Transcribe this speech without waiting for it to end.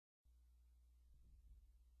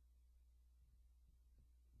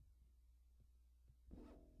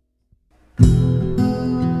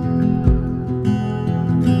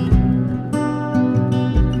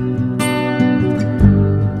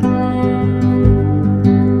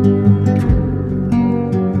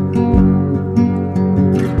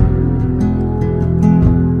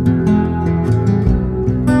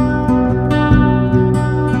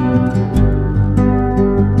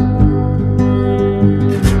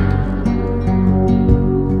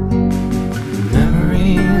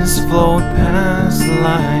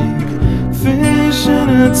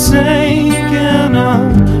taken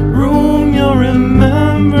a room you're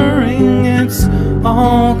remembering. It's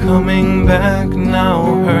all coming back now.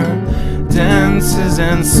 Her dances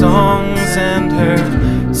and songs and her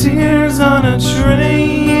tears on a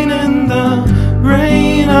train, and the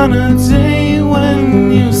rain on a day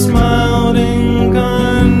when you smiled in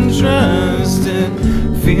contrast. It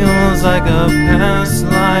feels like a past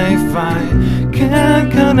life. I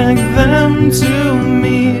can't connect them to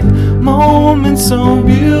me. Moments so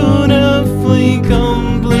beautifully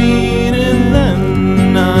complete, and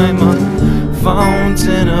then I'm a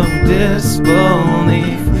fountain of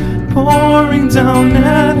disbelief pouring down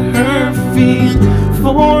at her feet,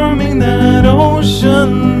 forming that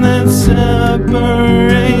ocean that separates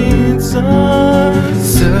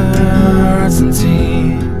us.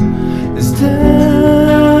 Certainty is dead.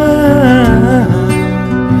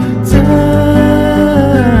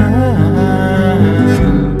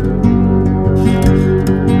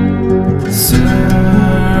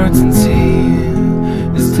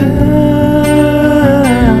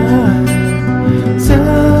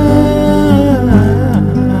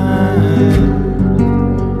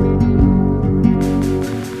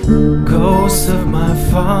 Ghosts of my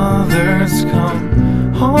fathers come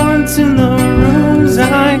haunting the rooms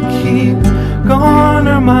I keep. Gone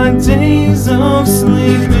are my days of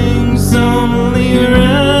sleeping, soundly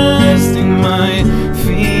resting my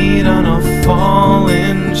feet on a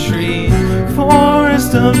fallen tree.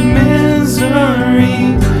 Forest of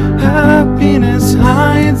misery, happiness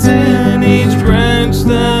hides in each branch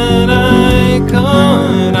that I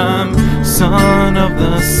cut. I'm son of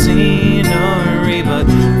the scenery, but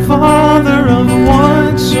father of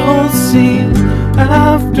what you'll see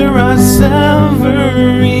after I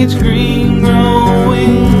sever each green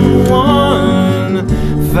growing one.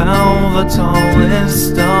 Fell the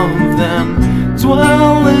tallest of them,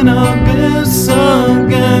 dwell in abyss of